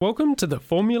Welcome to the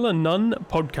Formula None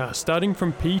podcast, starting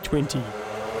from P20.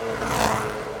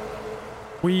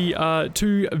 We are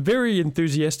two very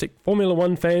enthusiastic Formula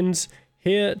One fans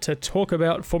here to talk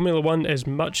about Formula One as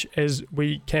much as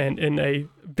we can in a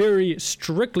very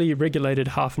strictly regulated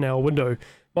half an hour window.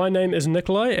 My name is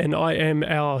Nikolai and I am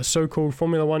our so-called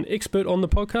Formula One expert on the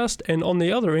podcast, and on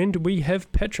the other end we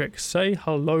have Patrick. Say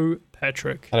hello,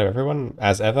 Patrick. Hello everyone.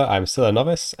 As ever, I'm still a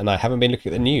novice and I haven't been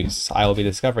looking at the news. I will be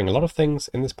discovering a lot of things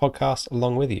in this podcast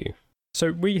along with you.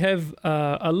 So we have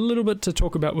a little bit to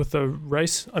talk about with the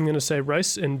race. I'm going to say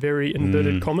race in very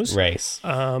inverted commas. Race.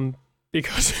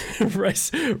 Because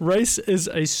race is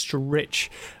a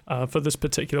stretch for this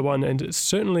particular one, and it's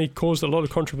certainly caused a lot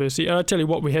of controversy. And I tell you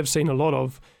what, we have seen a lot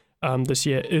of this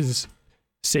year is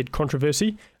said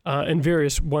controversy in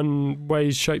various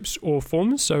ways, shapes, or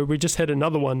forms. So we just had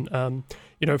another one.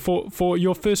 For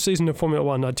your first season of Formula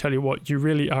One, I tell you what, you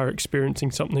really are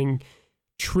experiencing something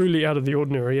truly out of the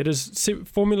ordinary. It is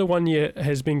Formula One year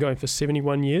has been going for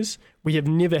 71 years. We have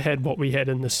never had what we had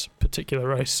in this particular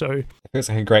race. So it feels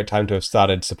like a great time to have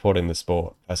started supporting the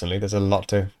sport. Personally, there's a lot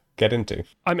to get into.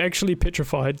 I'm actually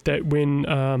petrified that when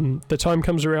the time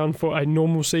comes around for a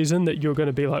normal season, that you're going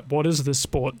to be like, what is this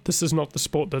sport? This is not the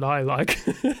sport that I like.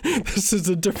 This is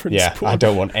a different sport. Yeah, I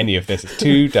don't want any of this. It's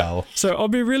too dull. So I'll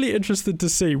be really interested to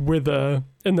see whether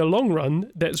in the long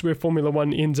run, that's where Formula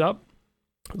One ends up.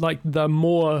 Like the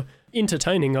more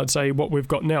entertaining, I'd say, what we've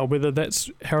got now, whether that's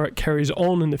how it carries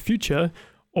on in the future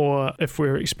or if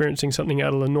we're experiencing something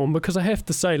out of the norm. Because I have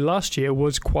to say, last year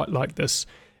was quite like this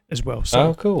as well.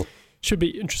 So cool. Should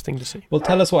be interesting to see. Well,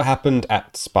 tell us what happened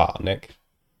at Spa, Nick.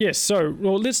 Yes, so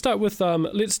let's start with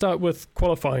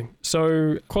qualifying.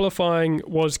 So qualifying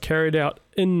was carried out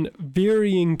in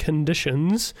varying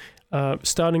conditions,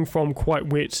 starting from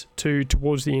quite wet to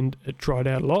towards the end, it dried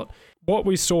out a lot. What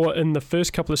we saw in the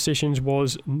first couple of sessions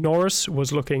was Norris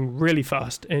was looking really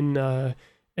fast in Q1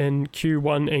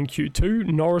 and Q2.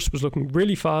 Norris was looking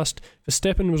really fast.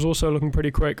 Verstappen was also looking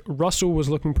pretty quick. Russell was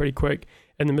looking pretty quick.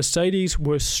 And the Mercedes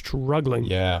were struggling.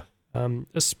 Yeah.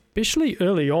 Especially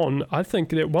early on. I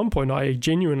think at one point I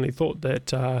genuinely thought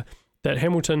that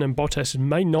Hamilton and Bottas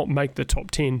may not make the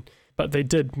top 10, but they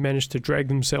did manage to drag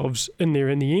themselves in there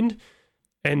in the end.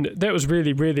 And that was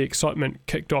really where the excitement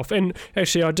kicked off. And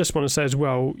actually, I just want to say as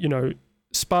well,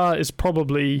 Spa is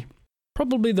probably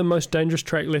the most dangerous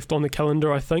track left on the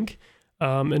calendar, I think,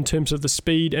 in terms of the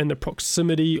speed and the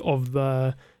proximity of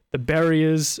the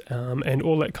barriers and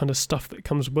all that kind of stuff that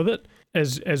comes with it,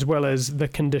 as well as the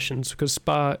conditions, because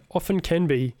Spa often can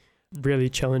be really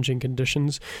challenging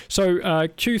conditions. So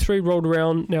Q3 rolled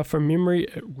around. Now, from memory,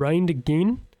 it rained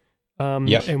again.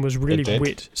 And was really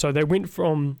wet. So they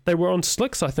were on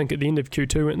slicks, I think, at the end of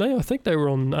Q2, weren't they? I think they were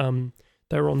on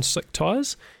slick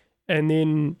tyres, and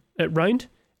then it rained,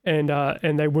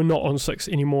 and they were not on slicks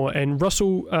anymore. And Norris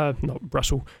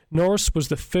was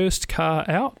the first car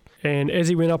out, and as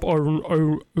he went up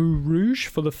Eau Rouge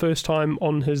for the first time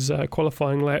on his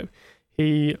qualifying lap,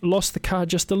 he lost the car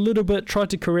just a little bit, tried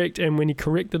to correct, and when he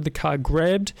corrected, the car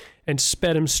grabbed and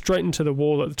spat him straight into the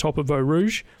wall at the top of Eau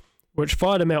Rouge, which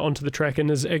fired him out onto the track, and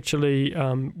is actually,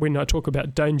 when I talk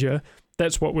about danger,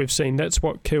 that's what we've seen. That's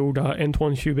what killed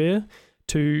Antoine Hubert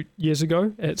 2 years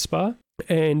ago at Spa.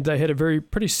 And they had a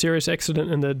pretty serious accident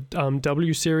in the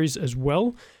W Series as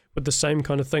well, with the same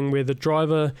kind of thing where the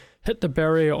driver hit the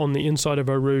barrier on the inside of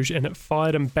Eau Rouge and it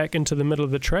fired him back into the middle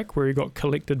of the track where he got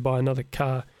collected by another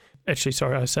car. Actually,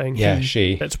 sorry, I was saying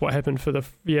she. That's what happened for the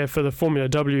Formula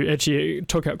W. Actually, it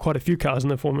took out quite a few cars in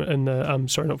the Formula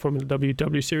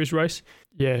W Series race.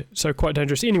 Yeah, so quite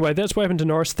dangerous. Anyway, that's what happened to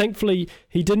Norris. Thankfully,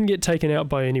 he didn't get taken out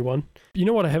by anyone. You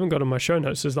know what I haven't got on my show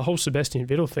notes is the whole Sebastian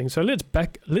Vettel thing. So let's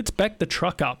back the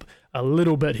truck up a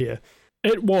little bit here.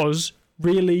 It was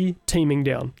really teeming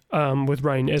down with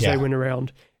rain as they went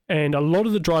around. And a lot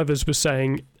of the drivers were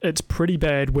saying it's pretty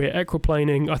bad. We're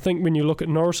aquaplaning. I think when you look at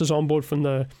Norris's onboard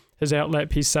from his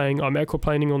outlap, he's saying, I'm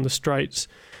aquaplaning on the straights.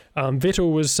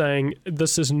 Vettel was saying,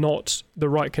 this is not the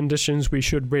right conditions. We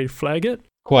should red flag it.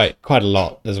 Quite a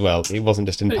lot as well. It wasn't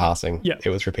just in passing. Yeah. It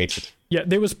was repeated. Yeah,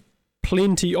 there was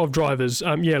plenty of drivers.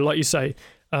 Like you say,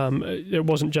 it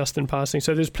wasn't just in passing.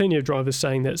 So there's plenty of drivers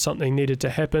saying that something needed to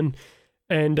happen.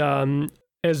 And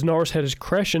as Norris had his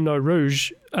crash in Eau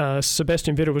Rouge,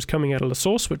 Sebastian Vettel was coming out of La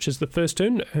Source, which is the first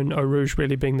turn, and Eau Rouge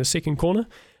really being the second corner.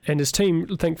 And his team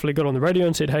thankfully got on the radio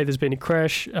and said, hey, there's been a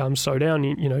crash, slow down,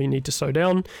 you need to slow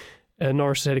down.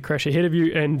 Norris had a crash ahead of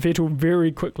you, and Vettel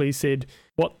very quickly said,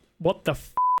 what the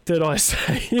did I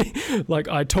say? Like,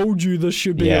 I told you this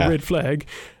should be a red flag.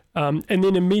 And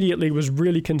then immediately was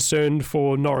really concerned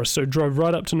for Norris, so drove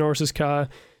right up to Norris's car,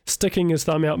 sticking his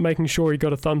thumb out, making sure he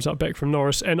got a thumbs up back from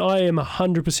Norris, and I am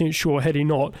 100% sure, had he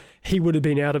not, he would have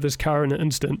been out of his car in an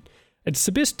instant. And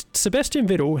Sebastian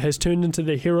Vettel has turned into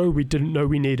the hero we didn't know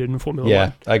we needed in Formula 1.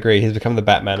 Yeah, I agree. He's become the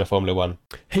Batman of Formula 1.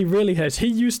 He really has. He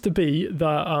used to be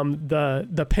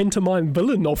the pantomime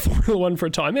villain of Formula 1 for a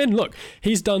time. And look,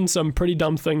 he's done some pretty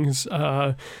dumb things,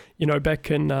 back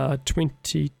in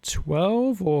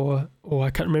 2012 or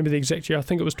I can't remember the exact year. I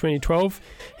think it was 2012.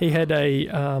 He had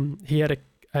a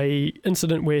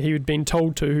incident where he had been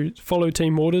told to follow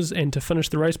team orders and to finish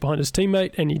the race behind his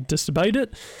teammate, and he disobeyed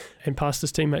it and passed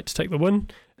his teammate to take the win.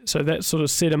 So that sort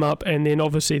of set him up, and then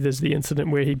obviously there's the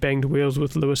incident where he banged wheels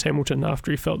with Lewis Hamilton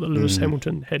after he felt that Lewis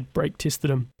Hamilton had brake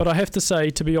tested him. But I have to say,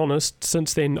 to be honest,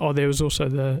 since then, there was also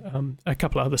a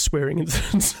couple of other swearing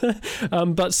incidents.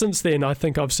 But since then, I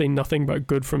think I've seen nothing but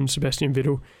good from Sebastian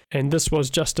Vettel, and this was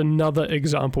just another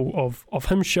example of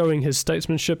him showing his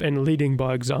statesmanship and leading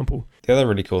by example. The other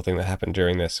really cool thing that happened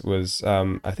during this was,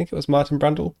 I think it was Martin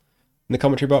Brundle in the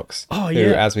commentary box. Oh, who,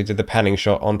 yeah. as we did the panning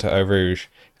shot onto Eau Rouge,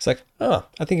 it's like, I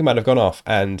think he might have gone off.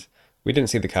 And we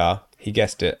didn't see the car. He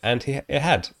guessed it, and it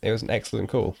had. It was an excellent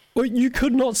call. Well, you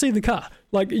could not see the car.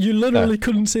 Like, you literally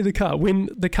couldn't see the car. When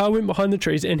the car went behind the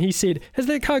trees and he said, has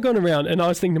that car gone around? And I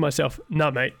was thinking to myself,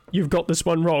 nah, mate, you've got this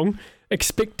one wrong.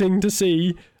 Expecting to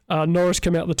see Norris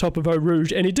come out the top of Eau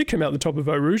Rouge, and he did come out the top of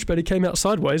Eau Rouge, but he came out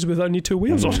sideways with only two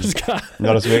wheels on his car.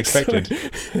 Not as we expected.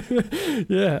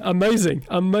 Yeah, amazing.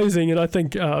 And I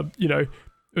think,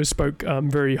 we spoke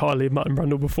very highly of Martin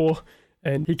Brundle before,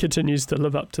 and he continues to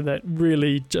live up to that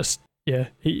really just,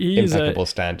 he is impeccable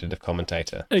standard of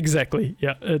commentator. Exactly,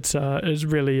 yeah. It's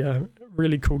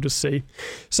really cool to see.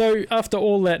 So after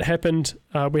all that happened,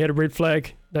 we had a red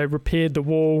flag. They repaired the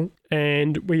wall,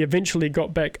 and we eventually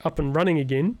got back up and running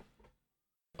again.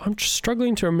 I'm just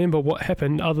struggling to remember what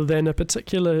happened other than a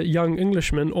particular young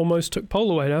Englishman almost took pole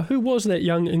away. Now, who was that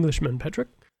young Englishman, Patrick?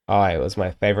 It was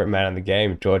my favourite man in the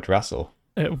game, George Russell.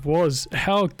 It was.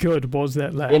 How good was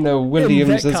that lap? In a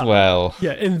Williams as well.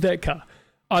 Yeah, in that car.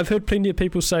 I've heard plenty of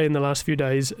people say in the last few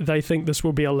days they think this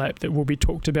will be a lap that will be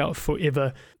talked about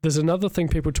forever. There's another thing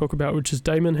people talk about, which is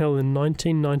Damon Hill in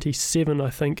 1997, I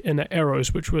think, in a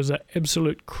Arrows, which was an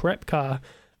absolute crap car,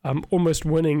 almost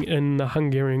winning in the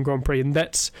Hungarian Grand Prix. And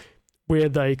that's where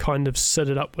they kind of set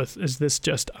it up with, is this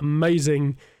just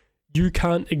amazing, you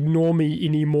can't ignore me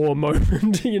anymore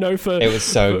moment, it was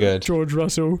so good. George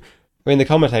Russell. I mean, the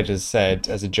commentators said,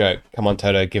 as a joke, come on,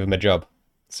 Toto, give him a job.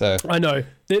 So I know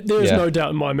there is no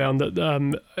doubt in my mind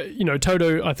that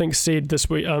Toto, I think, said this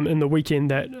week in the weekend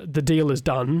that the deal is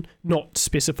done, not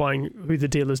specifying who the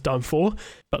deal is done for,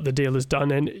 but the deal is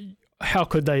done, and how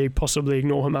could they possibly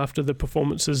ignore him after the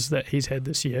performances that he's had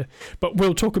this year? But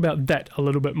we'll talk about that a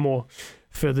little bit more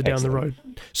further down the road.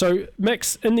 So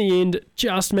Max, in the end,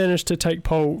 just managed to take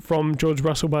pole from George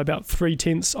Russell by about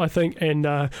 0.3, I think. And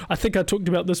I think I talked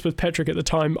about this with Patrick at the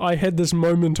time. I had this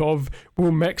moment of,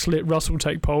 will Max let Russell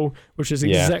take pole? Which is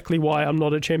exactly why I'm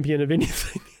not a champion of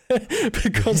anything.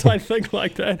 Because I think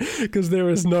like that, because there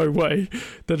is no way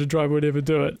that a driver would ever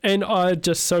do it. And I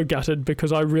just so gutted,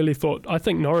 because I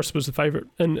think Norris was the favourite.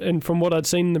 And from what I'd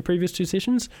seen in the previous two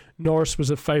sessions, Norris was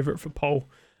a favourite for pole.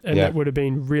 And that would have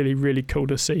been really, really cool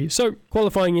to see. So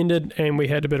qualifying ended, and we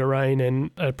had a bit of rain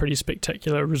and a pretty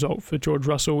spectacular result for George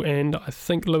Russell. And I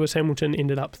think Lewis Hamilton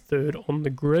ended up third on the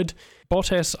grid.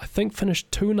 Bottas, I think, finished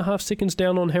 2.5 seconds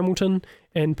down on Hamilton,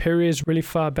 and Perez really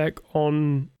far back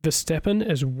on Verstappen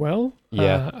as well.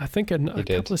 Yeah, I think in a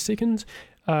couple of seconds.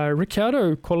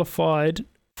 Ricciardo qualified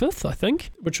 5th, I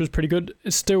think, which was pretty good.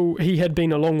 Still, he had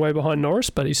been a long way behind Norris,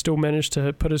 but he still managed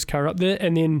to put his car up there.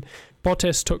 And then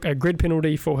Bottas took a grid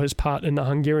penalty for his part in the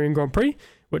Hungarian Grand Prix,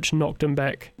 which knocked him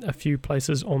back a few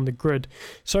places on the grid.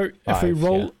 So if we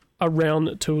roll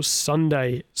around till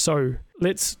Sunday, so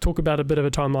let's talk about a bit of a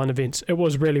timeline events. It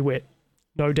was really wet,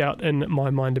 no doubt in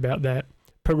my mind about that.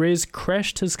 Perez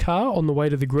crashed his car on the way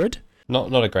to the grid.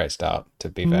 Not a great start, to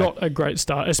be fair. Not a great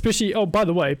start, especially, by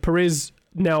the way, Perez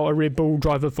now a Red Bull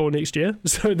driver for next year.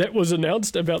 So that was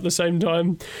announced about the same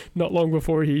time, not long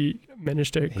before he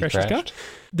managed to crash his car.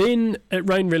 Then it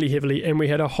rained really heavily, and we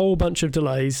had a whole bunch of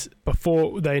delays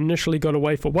before they initially got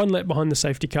away for one lap behind the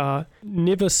safety car,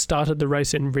 never started the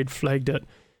race and red flagged it.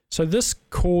 So this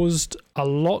caused a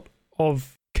lot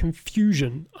of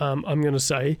confusion, I'm going to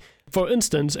say. For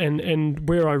instance, and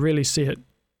where I really see it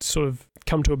sort of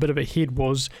come to a bit of a head,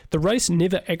 was the race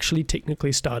never actually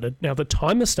technically started. Now, the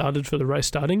timer started for the race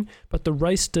starting, but the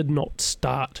race did not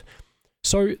start.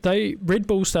 So Red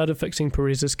Bull started fixing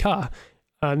Perez's car,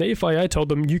 and the FIA told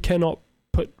them, you cannot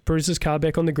put Perez's car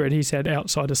back on the grid. He's had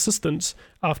outside assistance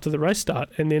after the race start.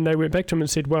 And then they went back to him and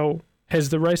said, well, has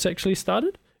the race actually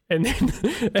started?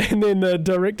 And then the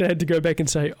director had to go back and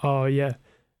say, oh yeah,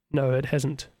 no, it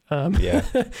hasn't. Yeah.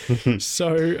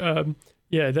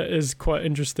 That is quite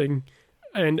interesting,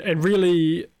 and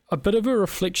really a bit of a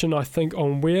reflection, I think,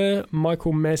 on where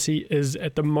Michael Massey is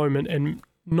at the moment and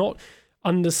not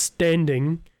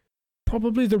understanding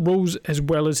probably the rules as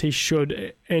well as he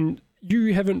should. And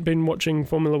you haven't been watching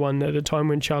Formula One at the time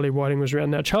when Charlie Whiting was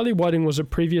around. Now, Charlie Whiting was a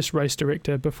previous race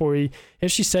director before he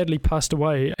actually sadly passed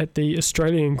away at the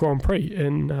Australian Grand Prix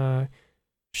in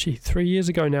 3 years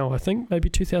ago now, I think, maybe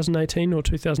 2018 or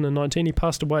 2019. He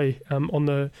passed away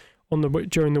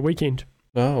during the weekend.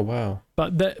 Oh, wow.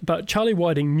 But Charlie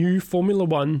Whiting knew Formula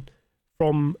One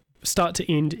from start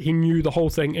to end. He knew the whole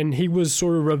thing, and he was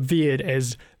sort of revered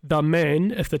as the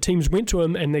man. If the teams went to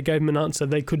him and they gave him an answer,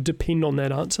 they could depend on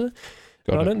that answer.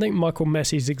 But I don't think Michael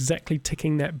Massey is exactly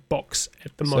ticking that box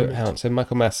at the moment. So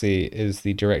Michael Massey is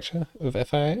the director of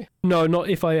FIA? No, not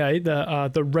FIA,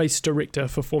 the race director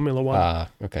for Formula One. Ah,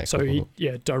 okay. So cool.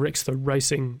 he directs the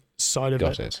racing side of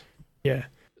Got it. Yeah.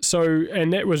 So,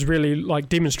 and that was really like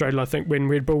demonstrated, I think, when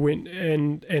Red Bull went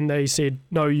and they said,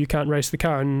 no, you can't race the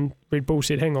car. And Red Bull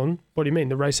said, hang on, what do you mean?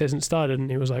 The race hasn't started.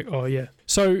 And he was like, oh, yeah.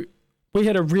 So we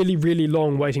had a really, really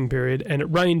long waiting period, and it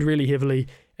rained really heavily.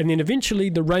 And then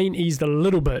eventually the rain eased a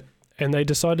little bit, and they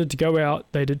decided to go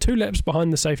out. They did 2 laps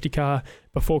behind the safety car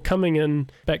before coming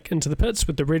in back into the pits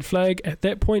with the red flag. At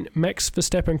that point, Max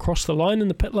Verstappen crossed the line in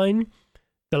the pit lane.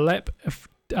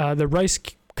 The race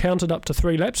counted up to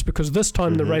 3 laps because this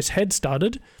time the race had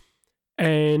started,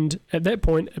 and at that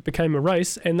point it became a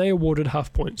race, and they awarded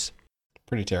half points.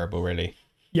 Pretty terrible, really.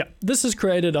 Yeah, this has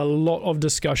created a lot of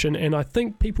discussion, and I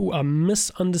think people are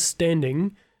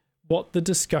misunderstanding what the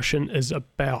discussion is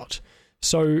about.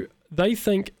 So they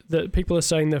think that people are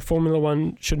saying that Formula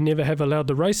One should never have allowed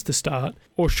the race to start,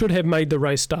 or should have made the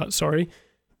race start, sorry.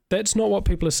 That's not what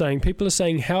people are saying. People are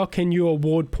saying, how can you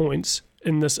award points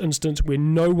in this instance where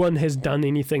no one has done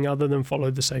anything other than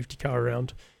follow the safety car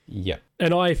around? Yeah.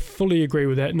 And I fully agree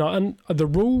with that. Now, and the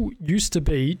rule used to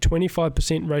be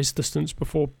 25% race distance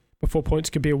before points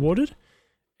could be awarded,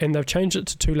 and they've changed it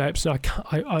to 2 laps. Now,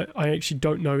 I actually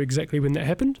don't know exactly when that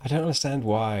happened. I don't understand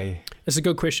why. It's a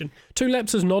good question. 2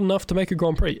 laps is not enough to make a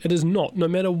Grand Prix. It is not. No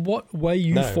matter what way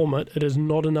you form it, it is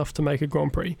not enough to make a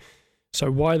Grand Prix.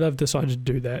 So why they've decided to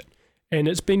do that? And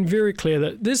it's been very clear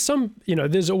that there's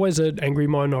there's always an angry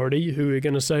minority who are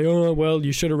going to say, oh, well,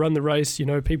 you should have run the race.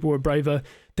 People were braver.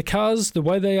 The cars, the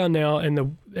way they are now,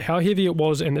 and how heavy it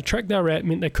was, and the track they were at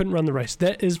meant they couldn't run the race.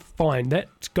 That is fine.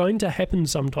 That's going to happen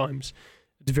sometimes.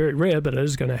 It's very rare, but it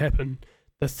is going to happen.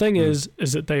 The thing is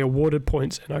that they awarded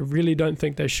points, and I really don't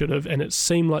think they should have, and it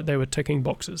seemed like they were ticking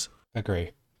boxes.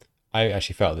 Agree. I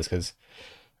actually felt this because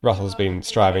Russell's been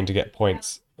striving to get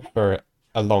points for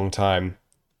a long time.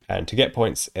 And to get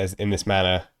points as in this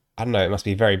manner, I don't know, it must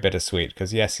be very bittersweet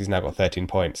because, yes, he's now got 13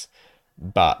 points,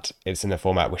 but it's in a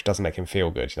format which doesn't make him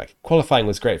feel good. Like, qualifying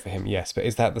was great for him, yes, but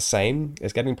is that the same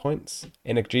as getting points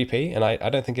in a GP? And I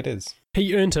don't think it is.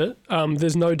 He earned it.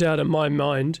 There's no doubt in my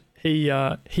mind. He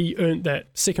earned that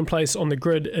second place on the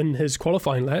grid in his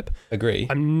qualifying lap. Agree.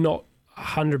 I'm not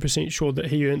 100% sure that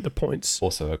he earned the points.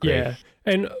 Also agree. Yeah.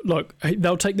 And look,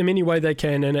 they'll take them any way they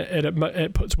can, and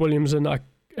it puts Williams in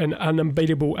an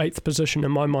unbeatable 8th position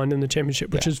in my mind in the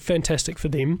championship, which is fantastic for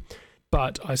them.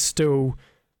 But I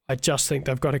just think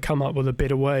they've got to come up with a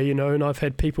better way, and I've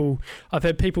had people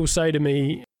say to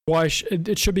me, why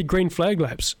it should be green flag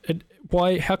laps.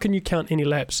 How can you count any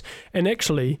laps? And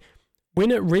actually,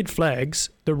 when it red flags,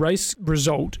 the race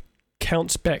result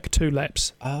counts back 2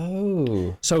 laps.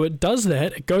 Oh. So it does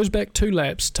that. It goes back 2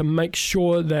 laps to make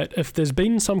sure that if there's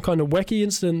been some kind of wacky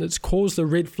incident that's caused the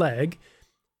red flag,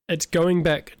 it's going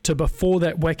back to before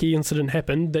that wacky incident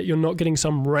happened, that you're not getting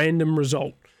some random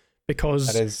result.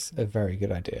 Because that is a very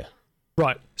good idea.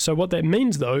 Right. So what that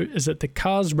means, though, is that the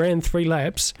cars ran 3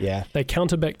 laps. Yeah. They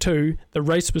counted back 2. The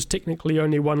race was technically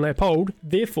only 1 lap old.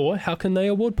 Therefore, how can they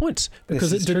award points?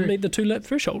 Because it didn't meet the 2-lap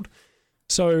threshold.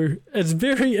 So it's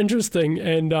very interesting.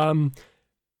 And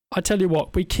I tell you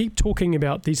what, we keep talking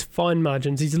about these fine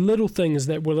margins, these little things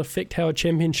that will affect how a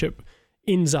championship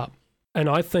ends up. And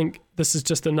I think this is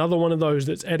just another one of those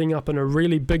that's adding up in a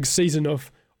really big season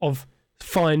of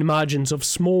fine margins, of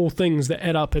small things that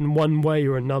add up in one way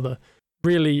or another.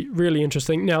 Really, really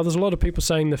interesting. Now, there's a lot of people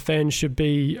saying the fans should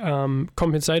be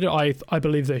compensated. I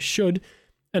believe they should.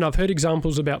 And I've heard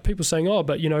examples about people saying, oh,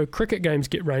 but, cricket games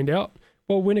get rained out.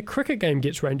 Well, when a cricket game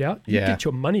gets rained out, you get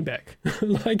your money back.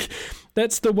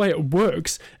 That's the way it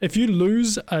works. If you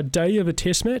lose a day of a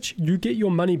test match, you get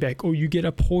your money back, or you get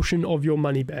a portion of your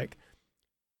money back.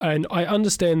 And I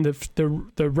understand that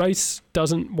the race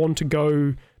doesn't want to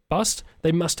go bust,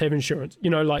 they must have insurance.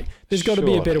 You know, like there's got to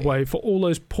be a better Surely. way for all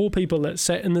those poor people that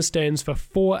sat in the stands for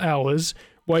 4 hours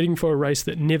waiting for a race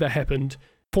that never happened.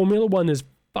 Formula One is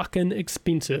fucking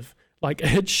expensive. Like,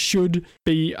 it should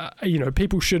be,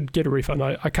 people should get a refund.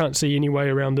 I can't see any way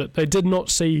around it. They did not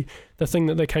see the thing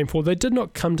that they came for. They did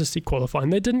not come to see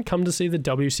qualifying. They didn't come to see the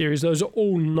W Series. Those are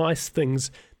all nice things.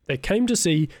 They came to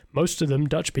see, most of them,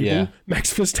 Dutch people,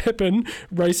 Max Verstappen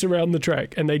race around the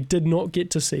track, and they did not get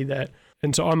to see that.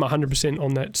 And so I'm 100%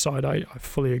 on that side. I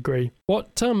fully agree.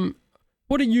 What do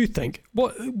you think?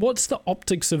 What's the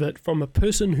optics of it from a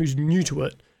person who's new to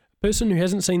it? Person who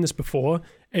hasn't seen this before,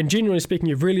 and generally speaking,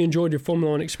 you've really enjoyed your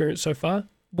Formula One experience so far.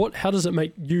 How does it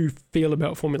make you feel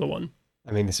about Formula One?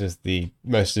 I mean, this was the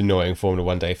most annoying Formula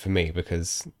One day for me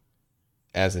because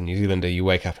as a New Zealander, you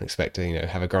wake up and expect to,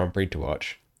 have a Grand Prix to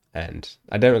watch. And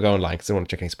I don't go online because I don't want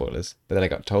to check any spoilers. But then I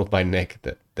got told by Nick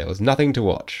that there was nothing to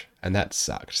watch, and that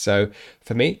sucked. So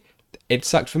for me, it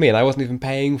sucked for me, and I wasn't even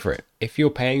paying for it. If you're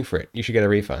paying for it, you should get a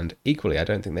refund. Equally, I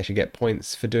don't think they should get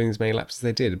points for doing as many laps as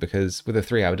they did, because with a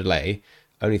 3-hour delay,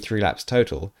 only 3 laps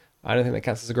total, I don't think that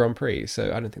counts as a Grand Prix, so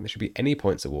I don't think there should be any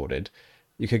points awarded.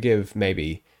 You could give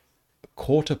maybe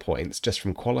quarter points just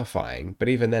from qualifying, but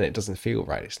even then it doesn't feel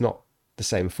right. It's not the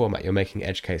same format. You're making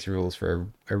edge case rules for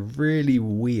a really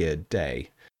weird day.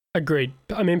 Agreed.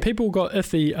 I mean, people got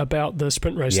iffy about the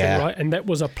sprint race thing, right? And that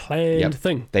was a planned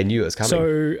thing. They knew it was coming.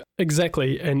 So,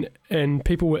 exactly. And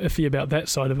people were iffy about that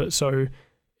side of it. So,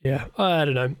 yeah, I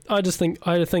don't know.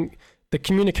 I think the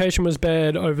communication was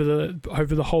bad over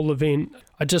the whole event.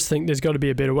 I just think there's got to be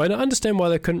a better way. And I understand why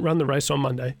they couldn't run the race on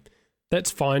Monday.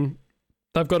 That's fine.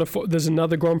 There's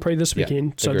another Grand Prix this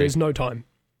weekend, so there's no time.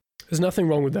 There's nothing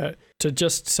wrong with that. To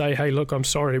just say, hey, look, I'm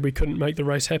sorry, we couldn't make the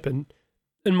race happen.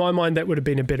 In my mind, that would have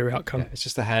been a better outcome. Yeah, it's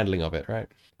just the handling of it, right?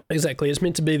 Exactly. It's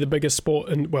meant to be the biggest sport,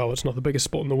 it's not the biggest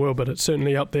sport in the world, but it's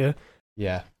certainly up there.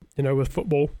 Yeah. With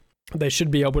football. They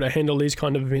should be able to handle these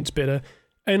kind of events better.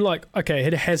 And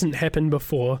it hasn't happened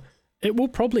before. It will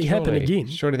probably happen again.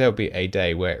 Surely there'll be a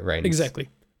day where it rains. Exactly.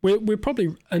 We're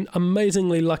probably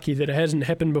amazingly lucky that it hasn't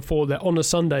happened before, that on a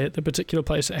Sunday at the particular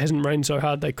place it hasn't rained so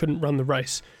hard they couldn't run the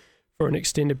race for an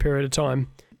extended period of time.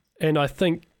 And I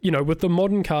think, with the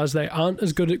modern cars, they aren't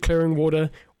as good at clearing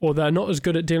water, or they're not as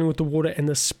good at dealing with the water and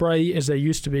the spray as they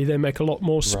used to be. They make a lot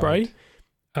more spray,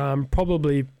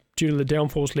 probably due to the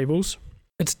downforce levels.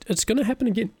 It's going to happen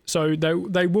again. So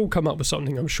they will come up with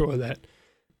something, I'm sure of that.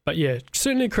 But yeah,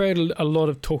 certainly created a lot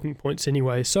of talking points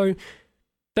anyway. So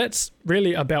that's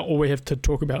really about all we have to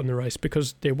talk about in the race,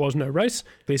 because there was no race.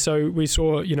 So we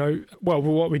saw,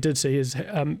 what we did see is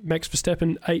Max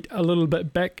Verstappen ate a little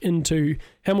bit back into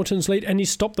Hamilton's lead, and he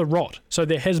stopped the rot. So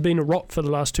there has been a rot for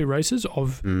the last 2 races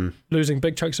of losing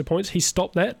big chunks of points. He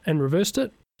stopped that and reversed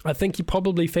it. I think he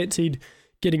probably fancied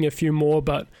getting a few more,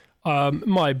 but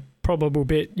my probable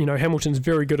bet, Hamilton's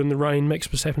very good in the rain, Max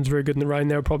Verstappen's very good in the rain.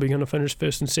 They were probably going to finish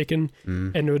first and second,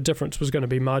 and the difference was going to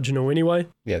be marginal anyway.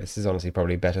 Yeah, this is honestly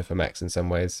probably better for Max in some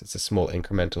ways. It's a small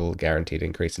incremental guaranteed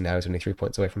increase, and now he's only 3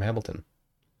 points away from Hamilton.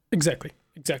 Exactly.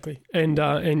 And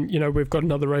we've got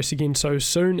another race again so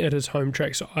soon at his home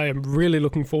track, so I am really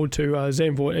looking forward to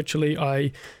Zandvoort. Actually,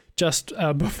 I just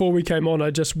before we came on,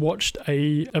 I just watched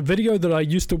a video that I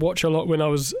used to watch a lot when I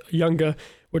was younger,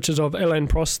 which is of Alain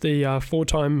Prost, the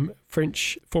 4-time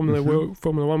French Formula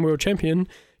One world champion,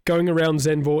 going around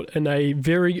Zandvoort in a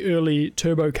very early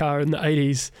turbo car in the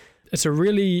 80s. It's a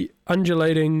really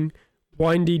undulating,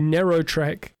 windy, narrow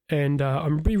track, and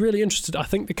I'm really interested. I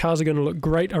think the cars are going to look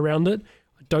great around it.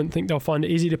 I don't think they'll find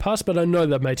it easy to pass, but I know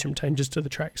they've made some changes to the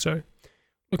track, so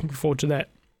looking forward to that.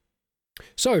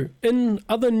 So, in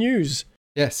other news...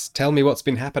 Yes, tell me what's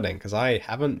been happening, because I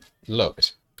haven't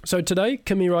looked. So today,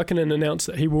 Kimi Räikkönen announced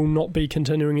that he will not be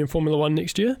continuing in Formula One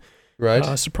next year.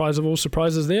 Right. Surprise of all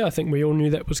surprises there. I think we all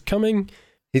knew that was coming.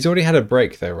 He's already had a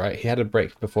break though, right? He had a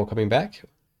break before coming back?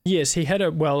 Yes, he had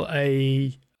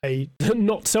a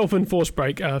not self-enforced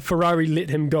break. Ferrari let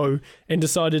him go and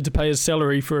decided to pay his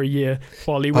salary for a year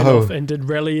while he went off and did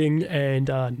rallying and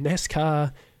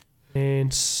NASCAR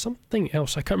and something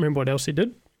else. I can't remember what else he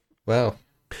did. Wow.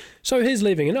 So he's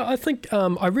leaving, and I think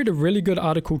I read a really good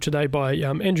article today by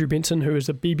Andrew Benson, who is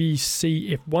a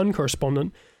BBC F1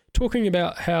 correspondent, talking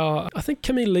about how I think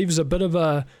Kimi leaves a bit of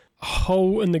a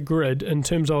hole in the grid in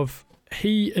terms of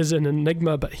he is an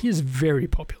enigma, but he is very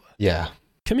popular. Yeah.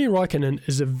 Kimi Räikkönen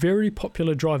is a very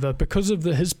popular driver because of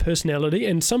his personality,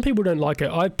 and some people don't like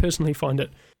it. I personally find it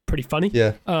pretty funny.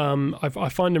 Yeah. I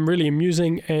find him really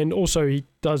amusing, and also he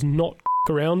does not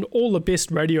around. All the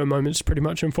best radio moments pretty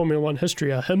much in Formula One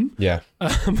history are him. Yeah.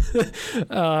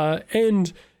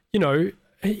 And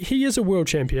he is a world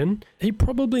champion. He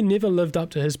probably never lived up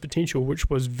to his potential, which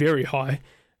was very high,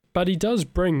 but he does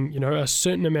bring, a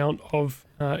certain amount of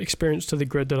experience to the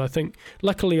grid that I think,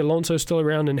 luckily Alonso's still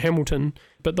around and Hamilton,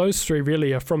 but those three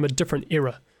really are from a different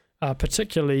era,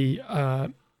 particularly...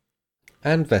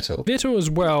 and Vettel. Vettel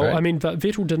as well. Right. I mean,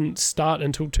 Vettel didn't start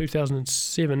until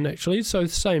 2007, actually, so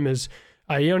same as...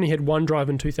 he only had one drive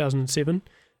in 2007,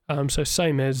 so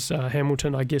same as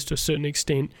Hamilton, I guess, to a certain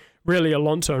extent. Really,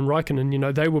 Alonso and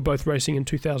Raikkonen, they were both racing in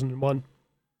 2001.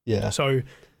 Yeah. So,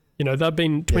 they've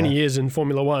been 20 years in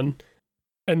Formula One,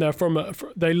 and they're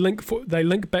they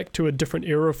link back to a different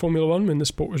era of Formula One when the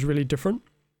sport was really different.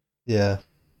 Yeah.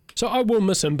 So I will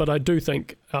miss him, but I do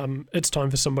think it's time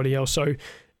for somebody else. So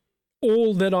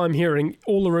all that I'm hearing,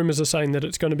 all the rumours are saying that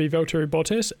it's going to be Valtteri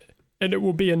Bottas, and it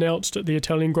will be announced at the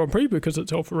Italian Grand Prix because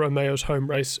it's Alfa Romeo's home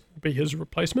race, will be his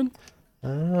replacement.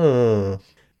 Oh.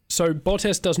 So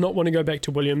Bottas does not want to go back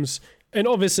to Williams. And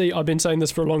obviously, I've been saying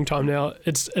this for a long time now,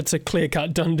 it's a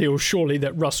clear-cut done deal, surely,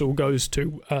 that Russell goes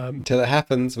to... Till it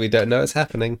happens, we don't know it's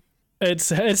happening. It's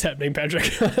happening,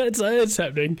 Patrick. it's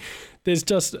happening. There's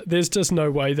just no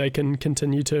way they can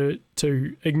continue to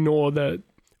ignore the...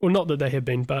 Well, not that they have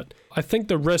been, but I think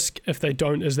the risk, if they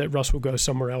don't, is that Russell goes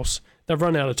somewhere else. They've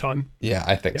run out of time. Yeah,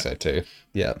 I think so too.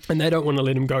 Yeah. And they don't want to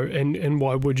let him go, and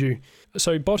why would you?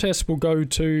 So Bottas will go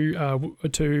to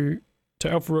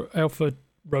Alfa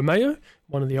Romeo,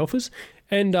 one of the Alphas,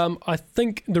 and I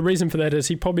think the reason for that is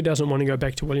he probably doesn't want to go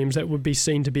back to Williams. That would be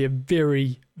seen to be a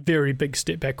very, very big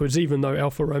step backwards, even though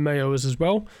Alfa Romeo is as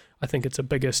well. I think it's a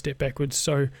bigger step backwards.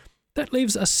 So that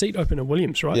leaves a seat open at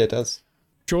Williams, right? Yeah, it does.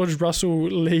 George Russell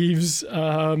leaves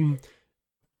a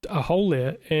hole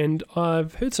there, and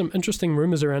I've heard some interesting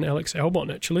rumours around Alex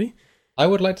Albon, actually. I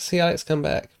would like to see Alex come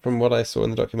back. From what I saw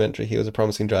in the documentary, he was a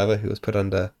promising driver who was put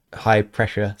under a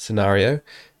high-pressure scenario,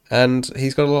 and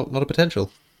he's got a lot of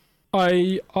potential.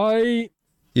 I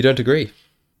You don't agree?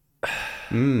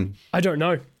 I don't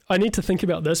know. I need to think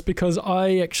about this because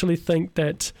I actually think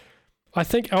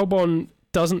Albon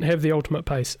doesn't have the ultimate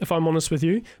pace, if I'm honest with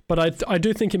you. But I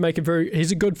do think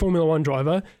he's a good Formula One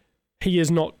driver. He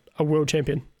is not a world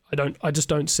champion. I just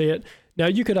don't see it. Now,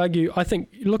 you could argue, I think,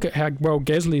 look at how well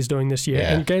Gasly's doing this year,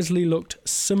 and Gasly looked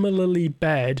similarly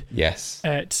bad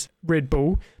at Red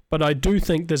Bull, but I do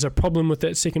think there's a problem with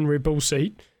that second Red Bull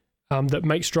seat that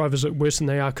makes drivers look worse than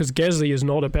they are, because Gasly is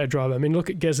not a bad driver. I mean, look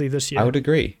at Gasly this year. I would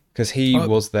agree, because he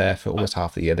was there for almost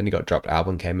half the year, then he got dropped,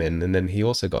 Albon came in, and then he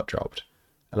also got dropped.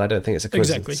 And I don't think it's a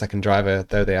coincidence the second driver,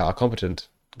 though they are competent,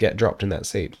 get dropped in that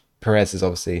seat. Perez is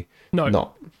obviously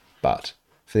not, but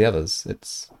for the others,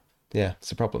 it's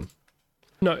a problem.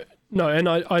 No, and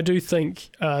I do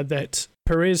think that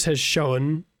Perez has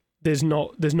shown there's no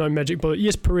magic bullet.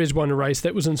 Yes, Perez won a race.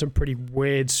 That was in some pretty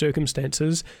weird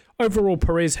circumstances. Overall,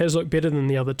 Perez has looked better than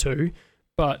the other two,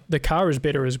 but the car is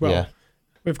better as well. Yeah.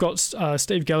 We've got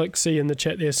Steve Galaxy in the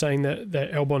chat there saying that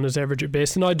Albon is average at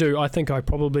best, and I think I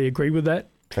probably agree with that.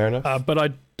 Fair enough.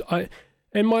 But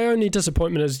and my only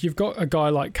disappointment is you've got a guy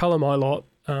like Callum Ilott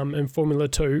in Formula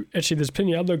 2. Actually, there's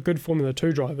plenty of other good Formula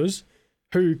 2 drivers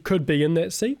who could be in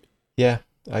that seat. Yeah,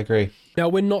 I agree. Now,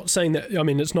 we're not saying that, I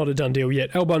mean, it's not a done deal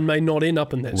yet. Albon may not end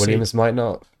up in that Williams seat. might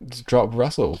not drop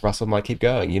Russell. Russell might keep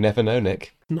going. You never know,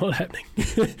 Nick. Not happening.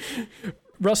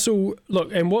 Russell, look,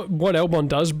 and what Albon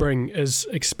does bring is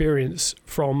experience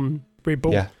from Red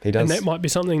Bull. Yeah, he does. And that might be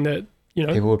something that,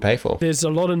 people would pay for. There's a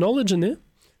lot of knowledge in there.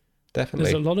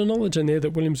 Definitely. There's a lot of knowledge in there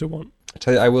that Williams will want. I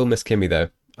tell you, I will miss Kimi, though.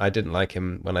 I didn't like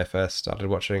him when I first started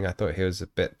watching. I thought he was a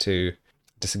bit too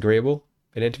disagreeable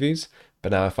in interviews,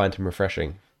 but now I find him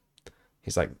refreshing.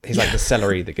 He's like the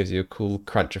celery that gives you a cool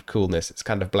crunch of coolness. It's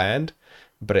kind of bland,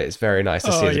 but it's very nice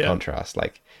to see as a contrast.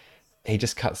 Like, he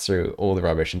just cuts through all the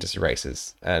rubbish and just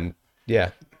erases. And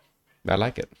yeah, I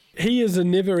like it. He is a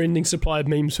never-ending supply of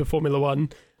memes for Formula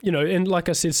One. And like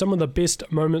I said, some of the best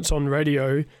moments on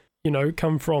radio,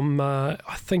 come from, I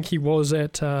think he was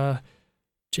at,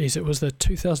 it was the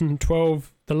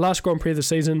 2012, the last Grand Prix of the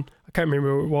season. I can't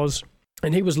remember who it was.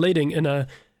 And he was leading in a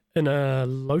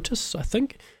Lotus, I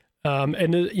think. And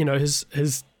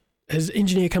his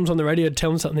engineer comes on the radio to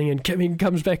tell him something, and Kevin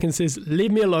comes back and says,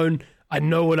 "Leave me alone. I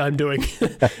know what I'm doing."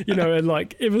 And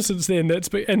like ever since then,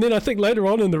 and then I think later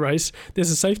on in the race,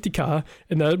 there's a safety car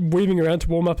and they're weaving around to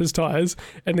warm up his tires,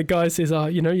 and the guy says,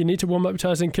 you need to warm up your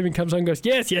tires, and Kevin comes on and goes,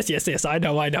 yes, I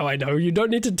know. You don't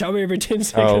need to tell me every 10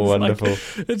 seconds. Oh, wonderful.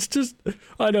 Like, it's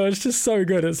just so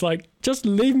good. It's like, just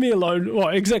leave me alone. Well,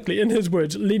 exactly, in his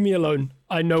words, leave me alone.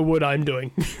 I know what I'm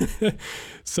doing.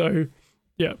 So,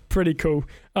 yeah, pretty cool.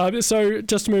 So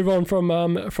just to move on from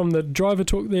the driver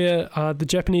talk there, the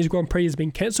Japanese Grand Prix has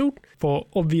been cancelled for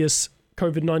obvious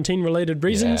COVID-19 related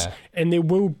reasons, and there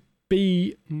will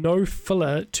be no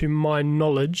filler to my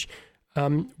knowledge.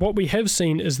 What we have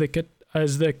seen is the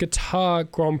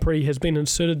Qatar Grand Prix has been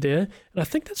inserted there, and I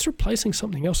think that's replacing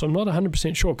something else. I'm not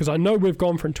 100% sure, because I know we've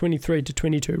gone from 23 to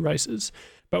 22 races,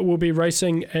 but we'll be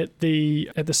racing at the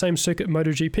same circuit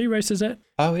MotoGP races at.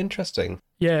 Oh, interesting.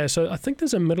 Yeah, so I think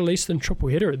there's a Middle Eastern triple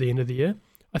header at the end of the year.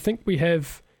 I think we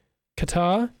have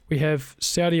Qatar, we have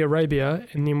Saudi Arabia,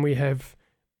 and then we have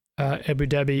Abu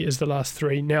Dhabi is the last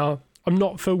three. Now, I'm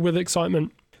not filled with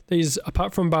excitement. These,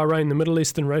 apart from Bahrain, the Middle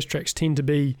Eastern racetracks tend to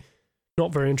be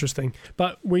not very interesting.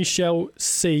 But we shall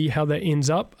see how that ends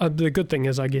up. The good thing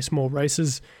is, I guess, more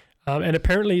races. And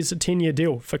apparently it's a 10-year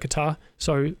deal for Qatar,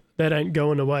 so that ain't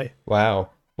going away. Wow.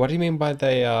 What do you mean by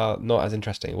they are not as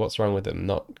interesting? What's wrong with them?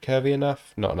 Not curvy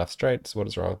enough? Not enough straights? What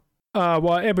is wrong?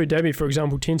 Well, Abu Dhabi, for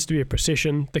example, tends to be a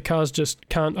procession. The cars just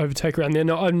can't overtake around there.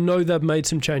 Now, I know they've made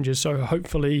some changes, so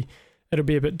hopefully it'll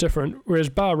be a bit different. Whereas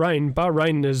Bahrain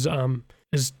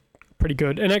is pretty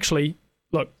good. And actually,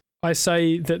 look, I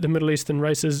say that the Middle Eastern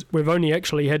races, we've only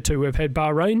actually had two. We've had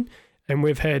Bahrain and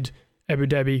we've had Abu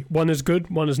Dhabi. One is good,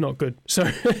 one is not good. So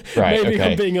maybe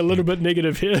I'm being a little bit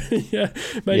negative here.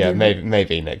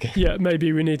 Maybe Nick. Yeah,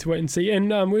 maybe we need to wait and see.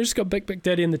 And we just got Big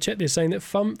Daddy in the chat there saying that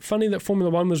funny that Formula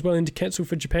One was willing to cancel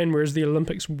for Japan, whereas the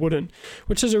Olympics wouldn't,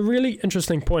 which is a really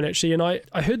interesting point actually. And I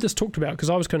heard this talked about because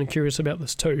I was kind of curious about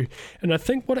this too. And I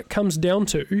think what it comes down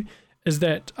to is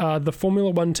that the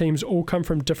Formula One teams all come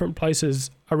from different places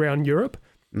around Europe.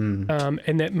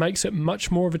 And that makes it much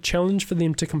more of a challenge for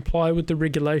them to comply with the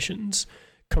regulations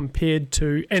compared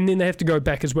to, and then they have to go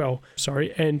back as well,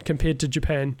 and compared to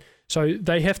Japan. So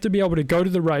they have to be able to go to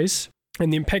the race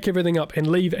and then pack everything up and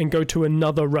leave and go to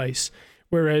another race.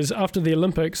 Whereas after the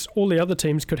Olympics, all the other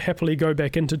teams could happily go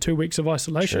back into 2 weeks of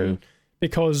isolation. True.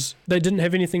 Because they didn't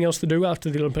have anything else to do after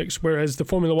the Olympics, whereas the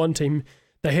Formula One team,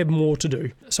 they have more to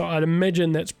do. So I'd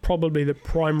imagine that's probably the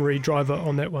primary driver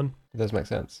on that one. It does make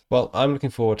sense. Well, I'm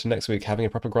looking forward to next week having a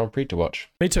proper Grand Prix to watch.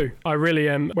 Me too. I really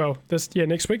am. Well,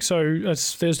 next week. So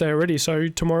it's Thursday already. So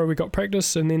tomorrow we got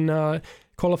practice and then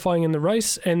qualifying in the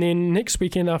race. And then next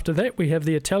weekend after that, we have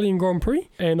the Italian Grand Prix.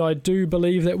 And I do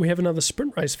believe that we have another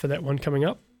sprint race for that one coming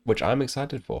up. Which I'm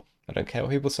excited for. I don't care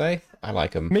what people say. I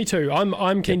like them. Me too.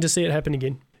 I'm keen to see it happen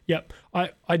again. Yep.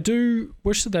 I do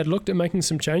wish that they'd looked at making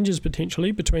some changes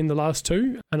potentially between the last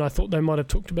two. And I thought they might have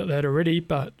talked about that already,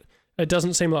 but it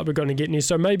doesn't seem like we're going to get any.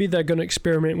 So maybe they're going to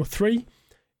experiment with 3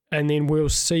 and then we'll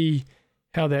see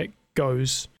how that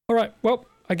goes. All right. Well,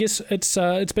 I guess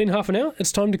it's been half an hour.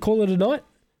 It's time to call it a night.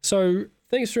 So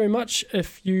thanks very much.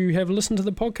 If you have listened to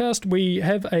the podcast, we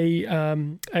have a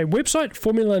website,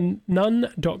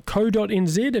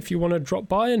 formulanone.co.nz, if you want to drop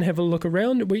by and have a look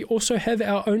around. We also have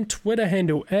our own Twitter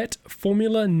handle at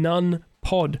Formula None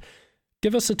Pod.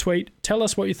 Give us a tweet. Tell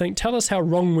us what you think. Tell us how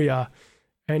wrong we are.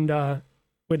 And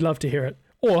we'd love to hear it.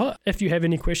 Or if you have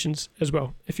any questions as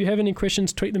well. If you have any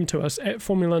questions, tweet them to us at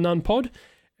Formula None Pod,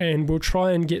 and we'll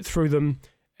try and get through them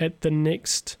at the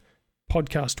next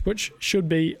podcast, which should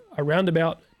be around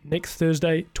about next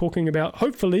Thursday, talking about,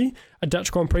 hopefully, a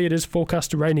Dutch Grand Prix. It is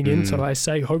forecast to rain again, so I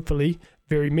say hopefully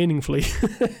very meaningfully.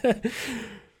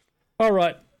 All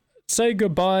right. Say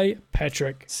goodbye,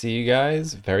 Patrick. See you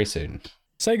guys very soon.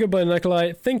 Say goodbye,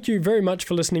 Nikolai. Thank you very much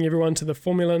for listening, everyone, to the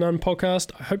Formula None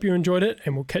podcast. I hope you enjoyed it,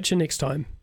 and we'll catch you next time.